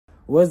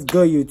What's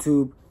good,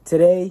 YouTube?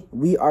 Today,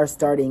 we are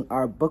starting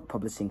our book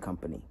publishing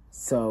company.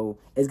 So,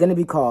 it's going to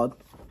be called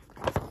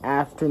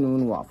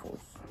Afternoon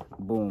Waffles.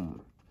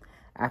 Boom.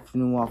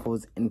 Afternoon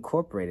Waffles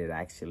Incorporated,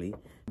 actually.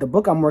 The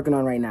book I'm working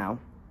on right now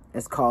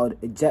is called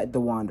Jet the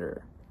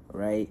Wanderer,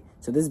 right?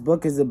 So, this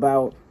book is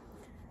about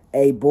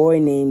a boy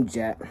named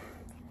Jet,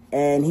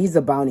 and he's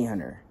a bounty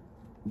hunter.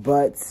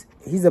 But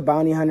he's a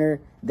bounty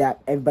hunter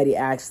that everybody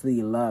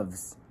actually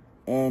loves,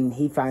 and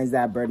he finds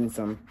that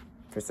burdensome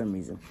for some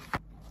reason.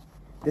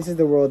 This is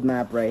the world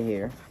map right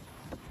here.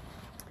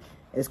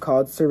 It's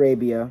called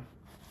Sarabia,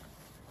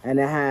 and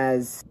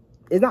it's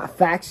not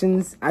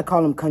factions, I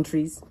call them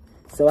countries.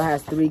 So it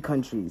has 3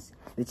 countries: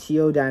 the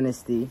Chio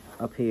dynasty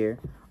up here,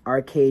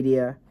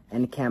 Arcadia,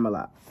 and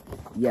Camelot.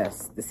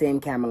 Yes, the same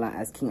Camelot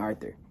as King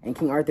Arthur. And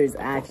King Arthur is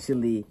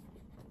actually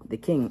the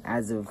king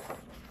as of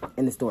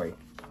in the story.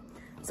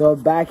 So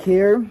back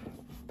here,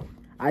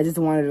 I just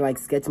wanted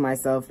to sketch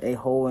myself a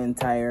whole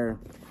entire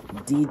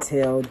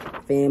detailed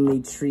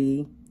family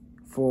tree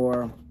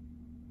for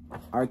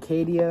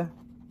Arcadia,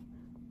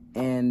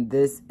 and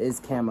this is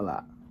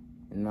Camelot,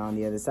 and on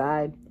the other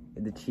side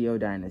is the Chio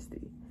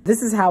dynasty.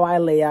 This is how I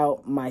lay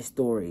out my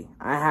story.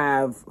 I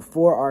have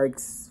 4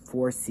 arcs,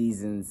 4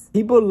 seasons.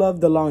 People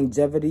love the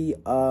longevity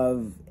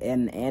of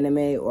an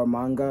anime or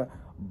manga,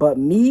 but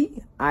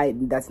me,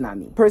 that's not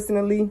me.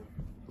 Personally,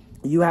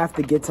 you have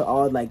to get to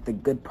all the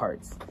good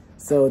parts.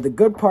 So the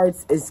good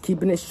parts is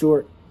keeping it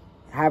short,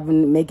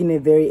 making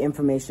it very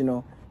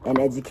informational and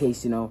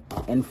educational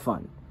and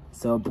fun.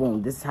 So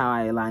boom, this is how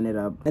I line it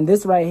up. And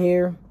this right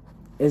here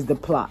is the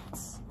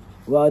plots.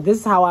 Well, this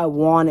is how I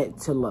want it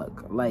to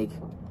look.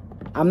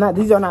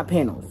 These are not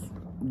panels.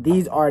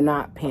 These are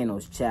not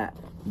panels, chat.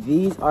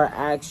 These are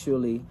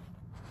actually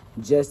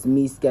just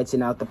me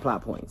sketching out the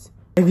plot points.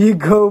 If you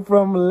go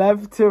from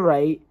left to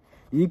right,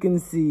 you can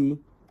see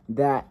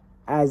that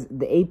as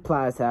the A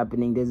plot is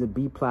happening, there's a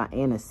B plot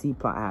and a C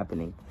plot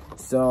happening.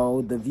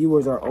 So the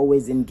viewers are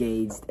always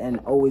engaged and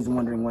always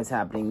wondering what's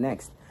happening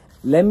next.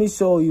 Let me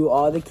show you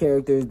all the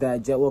characters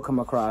that Jet will come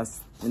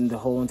across in the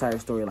whole entire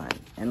storyline.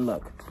 And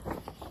look,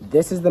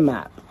 this is the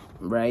map,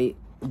 right?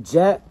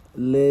 Jet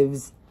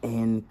lives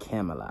in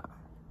Camelot.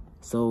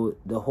 So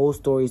the whole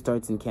story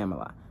starts in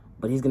Camelot,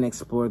 but he's going to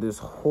explore this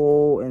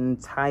whole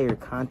entire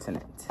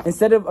continent.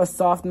 Instead of a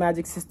soft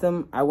magic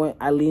system,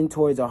 I lean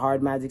towards a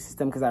hard magic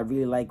system because I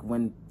really like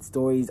when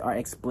stories are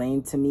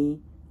explained to me,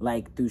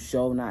 through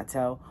show, not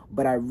tell.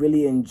 But I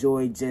really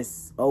enjoy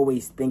just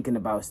always thinking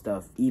about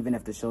stuff, even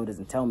if the show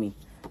doesn't tell me.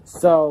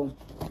 So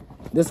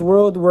this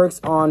world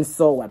works on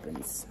soul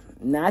weapons.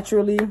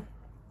 Naturally.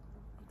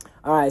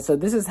 All right, so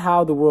this is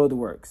how the world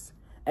works.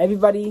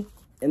 Everybody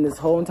in this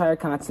whole entire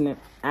continent,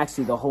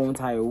 actually the whole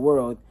entire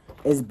world,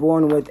 is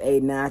born with a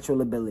natural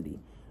ability.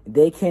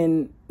 They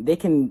can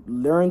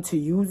learn to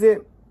use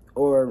it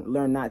or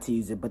learn not to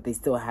use it, but they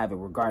still have it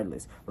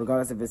regardless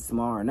if it's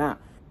small or not.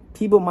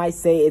 People might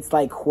say it's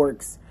like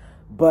quirks,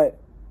 but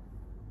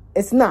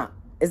it's not.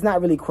 It's not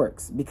really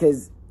quirks,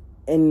 because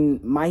in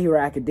My Hero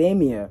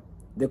Academia,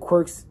 the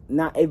quirks,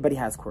 not everybody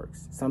has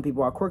quirks. Some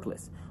people are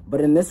quirkless.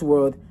 But in this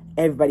world,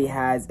 everybody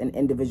has an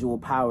individual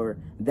power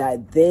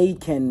that they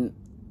can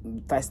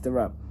fester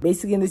up.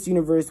 Basically, in this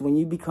universe, when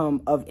you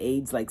become of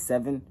age, like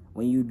 7,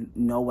 when you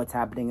know what's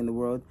happening in the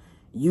world,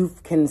 you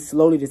can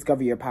slowly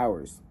discover your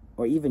powers,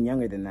 or even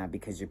younger than that,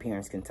 because your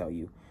parents can tell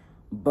you.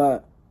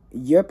 But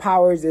your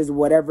powers is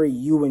whatever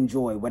you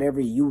enjoy, whatever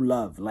you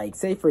love.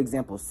 Say, for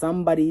example,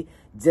 somebody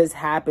just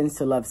happens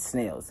to love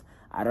snails.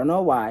 I don't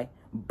know why,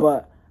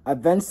 but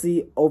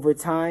eventually, over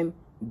time,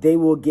 they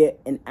will get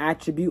an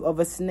attribute of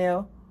a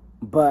snail,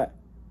 but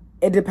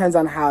it depends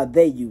on how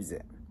they use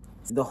it.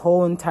 The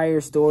whole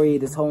entire story,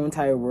 this whole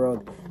entire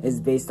world is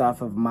based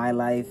off of my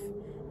life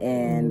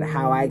and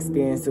how I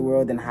experience the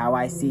world and how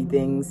I see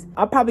things.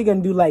 I'm probably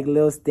going to do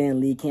little Stan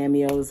Lee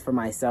cameos for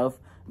myself,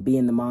 be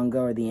in the manga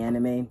or the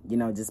anime,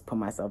 just put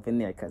myself in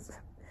there because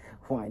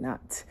why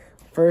not?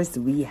 First,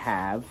 we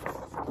have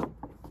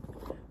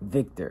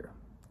Victor.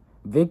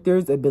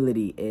 Victor's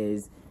ability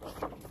is,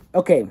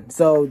 okay,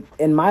 so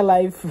in my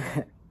life,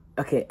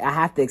 okay, I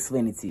have to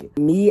explain it to you.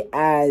 Me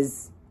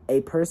as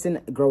a person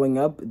growing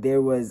up,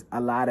 there was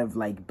a lot of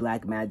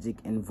black magic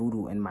and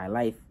voodoo in my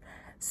life.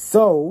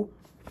 So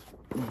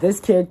this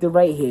character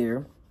right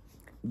here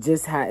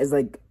just is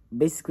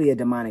basically a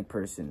demonic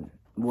person.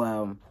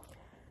 Well,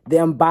 the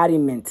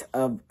embodiment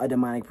of a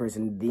demonic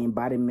person, the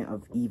embodiment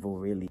of evil,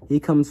 really. He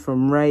comes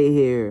from right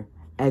here,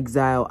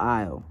 Exile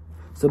Isle.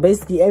 So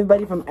basically,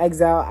 everybody from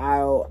Exile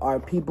Isle are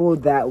people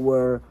that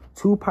were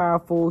too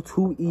powerful,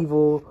 too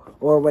evil,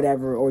 or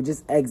whatever, or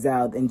just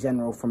exiled in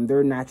general from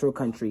their natural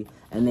country,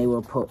 and they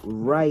were put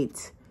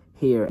right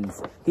here.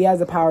 He has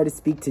the power to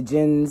speak to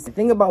jinns. The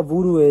thing about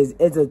voodoo is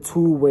it's a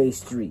 2-way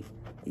street.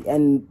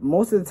 And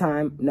most of the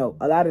time, no,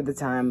 a lot of the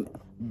time,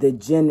 the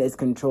jinn is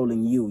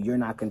controlling you. You're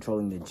not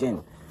controlling the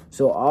jinn.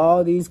 So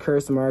all these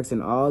curse marks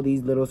and all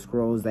these little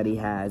scrolls that he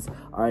has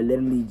are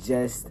literally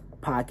just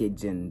pocket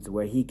jinns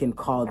where he can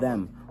call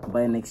them. But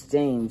in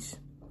exchange,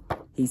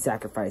 he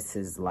sacrificed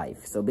his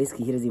life. So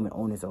basically, he doesn't even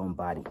own his own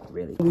body,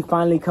 really. We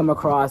finally come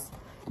across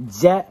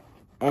Jet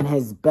and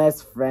his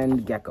best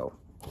friend, Gecko.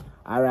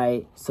 All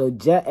right, so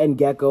Jet and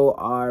Gecko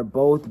are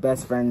both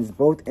best friends,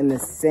 both in the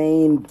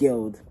same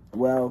guild.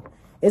 Well,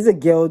 it's a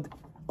guild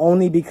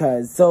only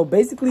because, so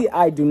basically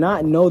I do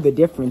not know the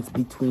difference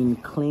between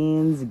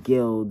clans,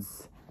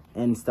 guilds,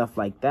 and stuff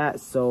like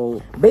that.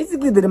 So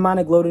basically the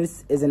Demonic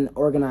Lotus is an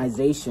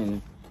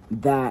organization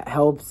that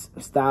helps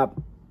stop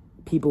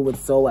people with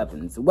soul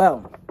weapons.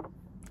 Well,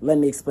 let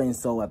me explain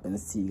soul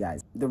weapons to you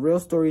guys. The real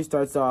story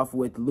starts off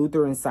with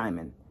Luther and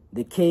Simon,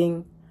 the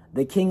king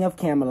of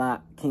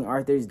Camelot, King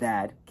Arthur's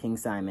dad, King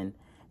Simon,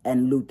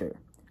 and Luther,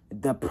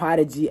 the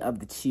prodigy of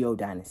the Chio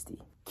dynasty.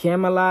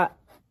 Camelot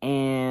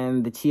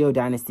and the Chio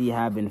dynasty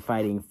have been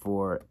fighting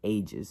for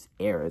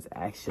eras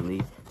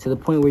actually, to the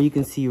point where you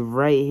can see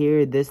right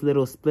here, this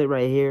little split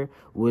right here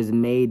was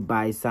made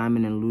by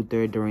Simon and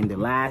Luther during the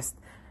last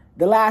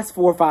 4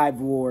 or 5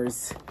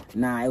 wars.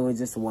 Nah, it was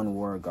just one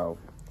war ago.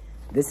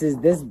 This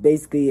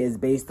basically is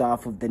based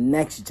off of the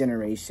next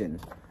generation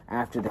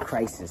after the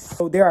crisis.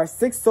 So there are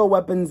 6 soul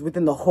weapons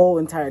within the whole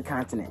entire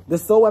continent. The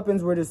soul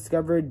weapons were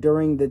discovered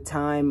during the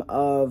time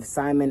of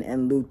Simon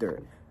and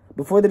Luther.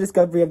 Before the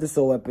discovery of the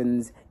soul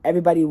weapons,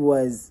 everybody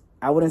was,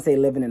 I wouldn't say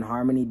living in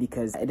harmony,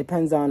 because it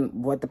depends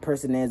on what the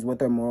person is, what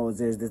their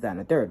morals is, this, that, and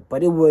the third.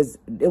 But it was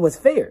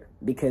fair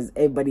because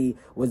everybody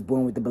was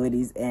born with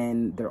abilities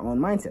and their own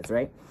mindsets,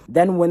 right?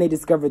 Then when they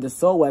discovered the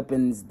soul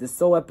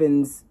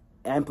weapons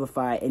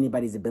amplify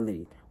anybody's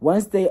ability.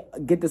 Once they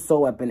get the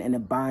soul weapon and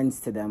it binds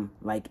to them,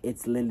 like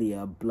it's literally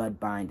a blood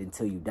bind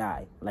until you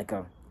die.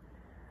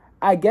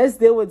 I guess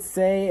they would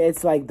say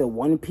it's like the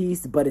One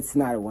Piece, but it's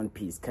not a One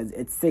Piece because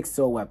it's 6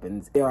 soul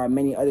weapons. There are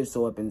many other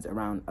soul weapons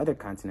around other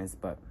continents,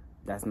 but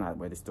that's not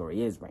where the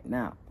story is right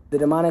now. The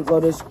Demonic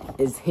Lotus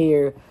is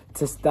here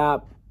to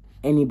stop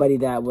anybody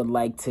that would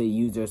like to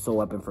use their soul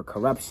weapon for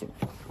corruption.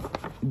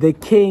 The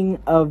king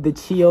of the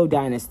Chio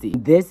dynasty.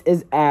 This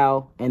is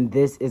Al and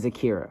this is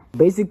Akira.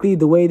 Basically,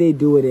 the way they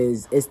do it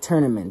is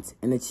tournaments.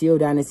 In the Chio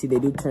dynasty, they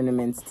do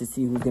tournaments to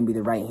see who's going to be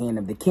the right hand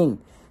of the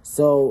king.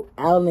 So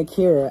Al and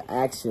Akira,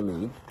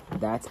 actually,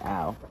 that's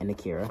Al and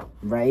Akira,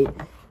 right?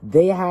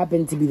 They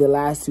happen to be the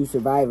last 2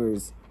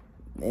 survivors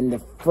in the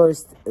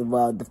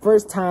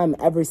first time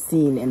ever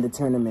seen in the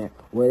tournament,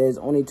 where there's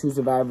only 2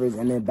 survivors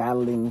and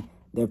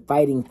they're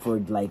fighting for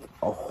like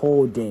a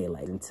whole day,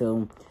 like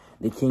until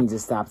the king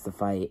just stops the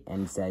fight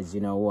and says, you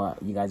know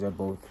what, you guys are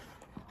both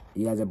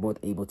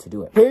able to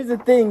do it. Here's the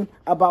thing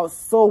about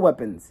soul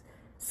weapons.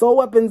 Soul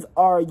weapons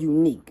are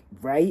unique,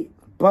 right?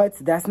 But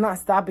that's not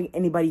stopping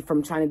anybody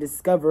from trying to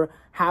discover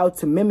how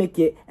to mimic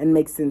it and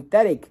make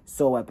synthetic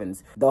soul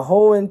weapons. The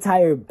whole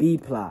entire B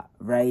plot,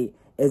 right,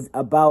 is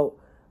about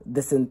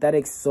the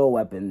synthetic soul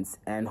weapons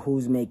and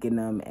who's making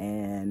them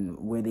and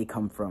where they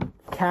come from.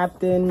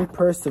 Captain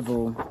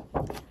Percival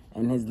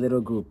and his little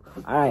group.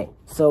 All right,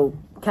 so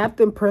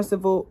Captain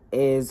Percival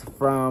is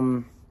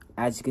from,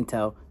 as you can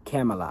tell,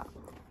 Camelot.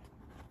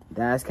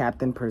 That's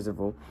Captain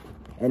Percival.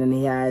 And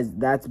then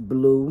that's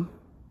Blue,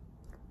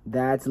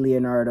 that's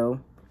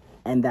Leonardo,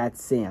 and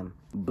that's Sam.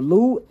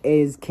 Blue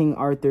is King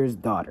Arthur's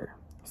daughter.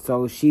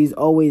 So she's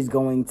always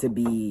going to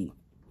be,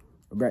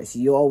 right,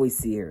 you always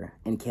see her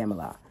in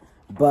Camelot.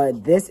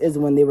 But this is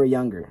when they were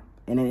younger.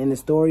 And then in the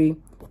story,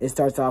 it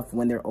starts off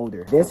when they're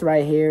older. This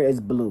right here is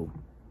Blue,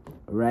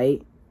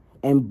 right?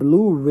 And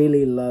Blue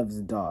really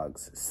loves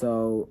dogs.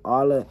 So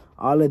all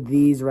of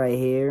these right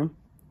here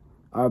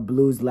are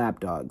Blue's lap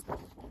dogs.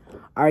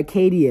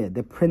 Arcadia,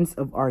 the Prince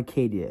of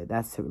Arcadia.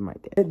 That's him right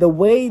there. The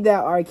way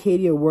that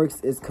Arcadia works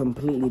is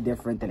completely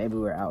different than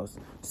everywhere else.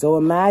 So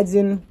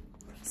imagine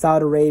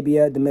Saudi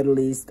Arabia, the Middle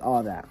East,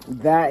 all that.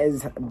 That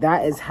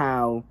is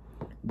how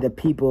the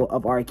people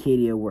of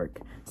Arcadia work.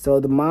 So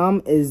the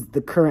mom is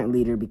the current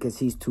leader because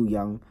he's too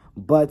young,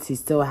 but he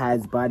still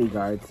has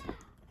bodyguards,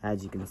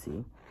 as you can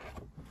see.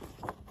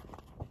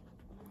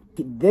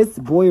 This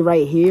boy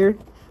right here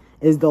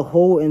is the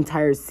whole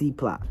entire C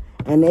plot.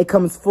 And it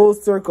comes full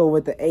circle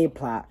with the A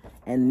plot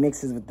and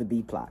mixes with the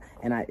B plot.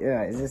 And I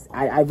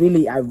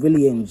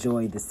really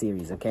enjoy the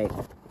series, okay?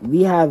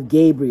 We have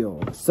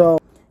Gabriel. So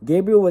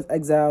Gabriel was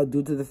exiled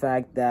due to the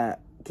fact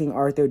that King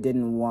Arthur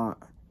didn't want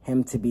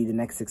him to be the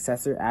next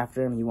successor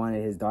after him. He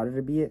wanted his daughter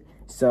to be it.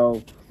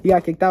 So he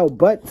got kicked out.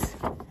 But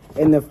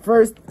in the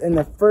first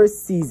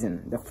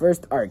season, the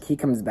first arc, he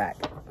comes back.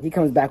 He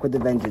comes back with a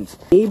vengeance.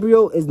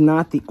 Gabriel is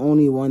not the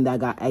only one that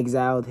got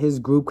exiled. His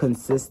group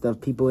consists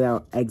of people that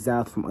are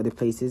exiled from other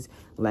places,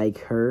 like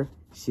her.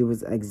 She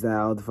was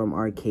exiled from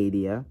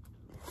Arcadia.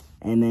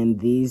 And then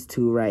these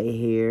 2 right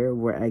here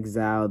were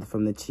exiled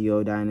from the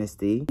Chio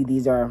dynasty.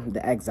 These are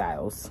the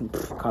exiles.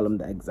 Call them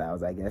the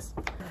exiles, I guess.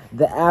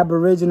 The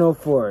Aboriginal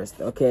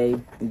Forest,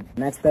 okay?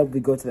 Next up,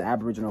 we go to the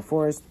Aboriginal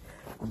Forest.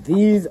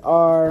 These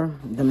are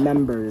the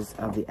members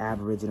of the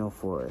Aboriginal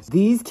Forest.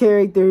 These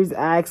characters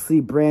actually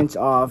branch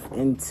off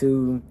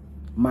into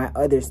my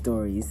other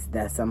stories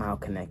that somehow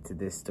connect to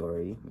this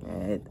story.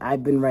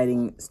 I've been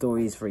writing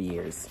stories for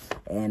years.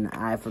 And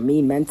for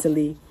me,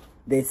 mentally,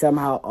 they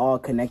somehow all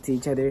connect to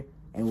each other.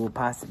 and will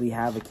possibly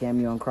have a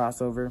cameo and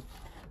crossover.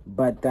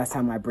 But that's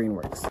how my brain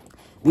works.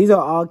 These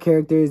are all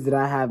characters that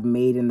I have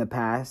made in the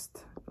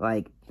past,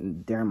 like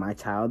during my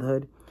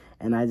childhood,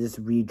 and I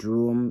just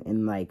redrew them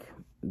in like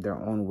their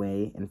own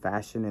way and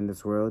fashion in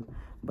this world.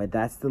 But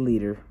that's the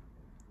leader,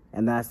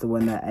 and that's the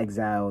one that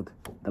exiled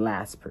the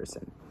last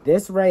person.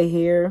 This right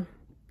here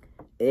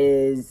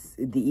is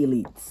the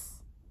elites.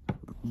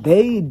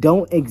 They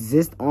don't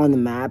exist on the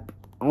map,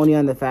 only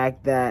on the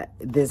fact that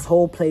this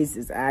whole place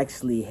is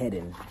actually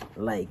hidden.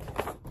 Like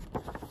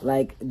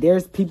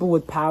there's people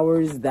with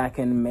powers that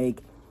can make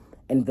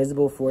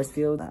invisible force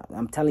field.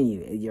 I'm telling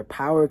you, your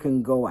power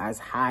can go as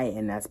high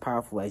and as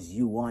powerful as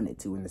you want it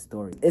to in the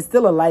story. It's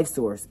still a life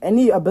source.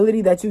 Any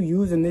ability that you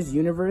use in this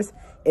universe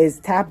is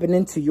tapping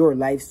into your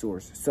life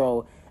source.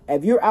 So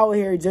if you're out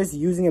here just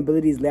using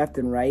abilities left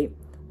and right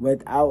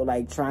without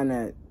like trying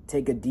to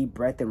take a deep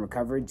breath and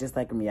recover, just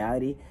like in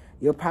reality,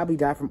 you'll probably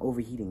die from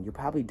overheating. You'll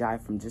probably die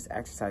from just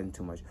exercising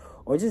too much,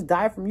 or just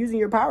die from using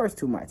your powers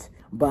too much.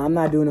 But I'm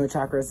not doing no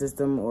chakra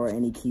system or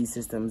any key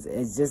systems.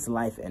 It's just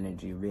life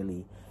energy,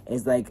 really.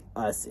 It's like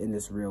us in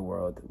this real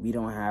world. We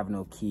don't have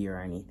no key or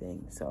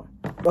anything. So,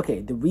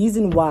 okay, the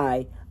reason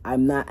why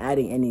I'm not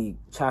adding any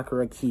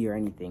chakra, key, or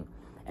anything,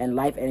 and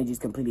life energy is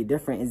completely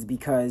different, is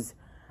because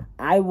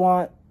I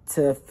want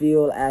to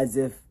feel as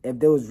if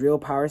there was real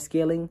power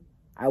scaling,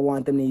 I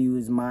want them to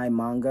use my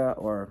manga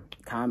or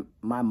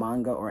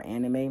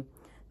anime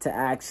to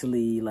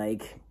actually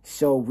like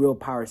show real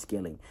power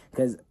scaling.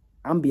 Because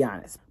I'm be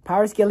honest,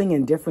 power scaling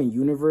in different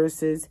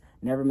universes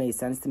never made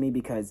sense to me,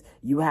 because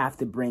you have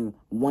to bring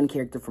one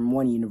character from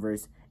one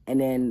universe and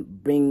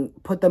then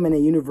put them in a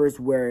universe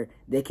where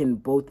they can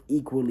both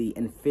equally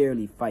and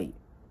fairly fight.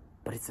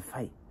 But it's a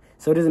fight,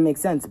 so it doesn't make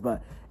sense.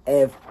 But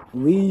if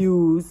we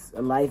use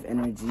life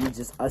energy,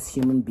 just us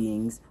human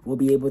beings, we'll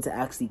be able to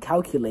actually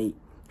calculate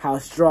how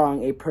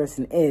strong a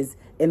person is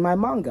in my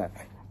manga.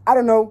 I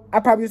don't know. I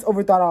probably just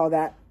overthought all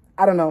that.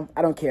 I don't know.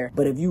 I don't care.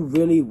 But if you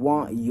really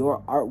want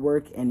your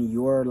artwork and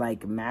your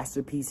like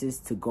masterpieces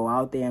to go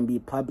out there and be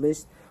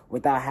published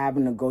without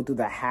having to go through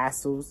the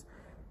hassles,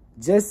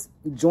 just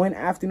join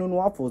Afternoon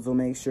Waffles. We'll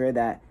make sure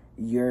that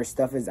your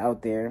stuff is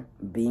out there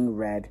being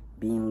read,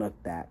 being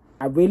looked at.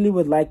 I really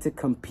would like to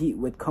compete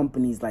with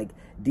companies like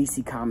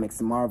DC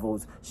Comics,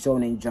 Marvel's,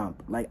 Shonen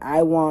Jump. Like,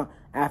 I want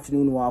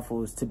Afternoon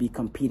Waffles to be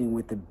competing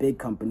with the big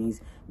companies,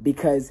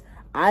 because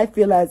I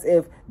feel as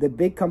if the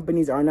big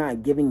companies are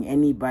not giving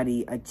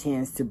anybody a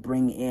chance to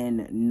bring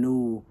in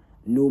new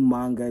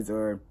mangas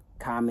or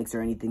comics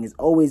or anything. It's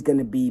always going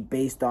to be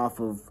based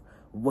off of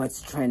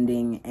what's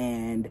trending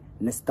and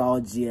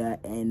nostalgia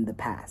in the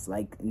past,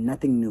 like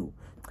nothing new.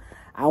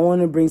 I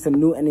want to bring some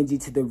new energy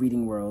to the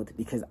reading world,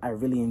 because I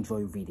really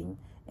enjoy reading,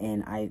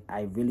 and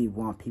I really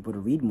want people to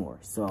read more.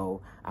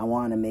 So I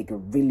want to make a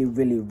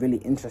really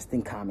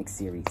interesting comic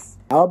series.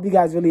 I hope you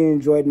guys really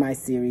enjoyed my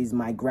series,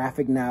 my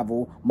graphic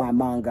novel, my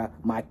manga,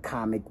 my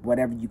comic,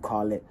 whatever you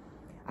call it.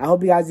 I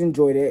hope you guys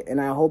enjoyed it, and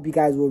I hope you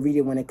guys will read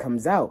it when it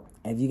comes out.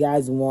 If you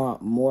guys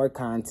want more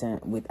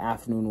content with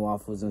Afternoon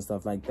Waffles and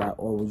stuff like that,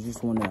 or you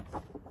just want to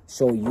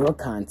show your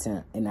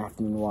content in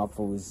Afternoon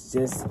Waffles,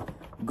 just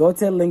go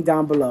to the link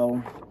down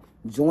below,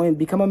 join,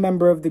 become a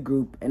member of the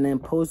group, and then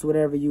post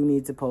whatever you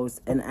need to post.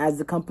 And as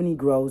the company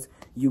grows,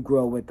 you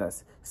grow with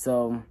us.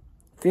 So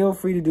feel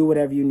free to do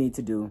whatever you need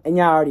to do. And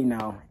y'all already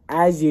know,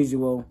 as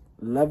usual,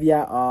 love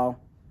y'all all.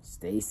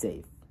 Stay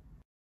safe.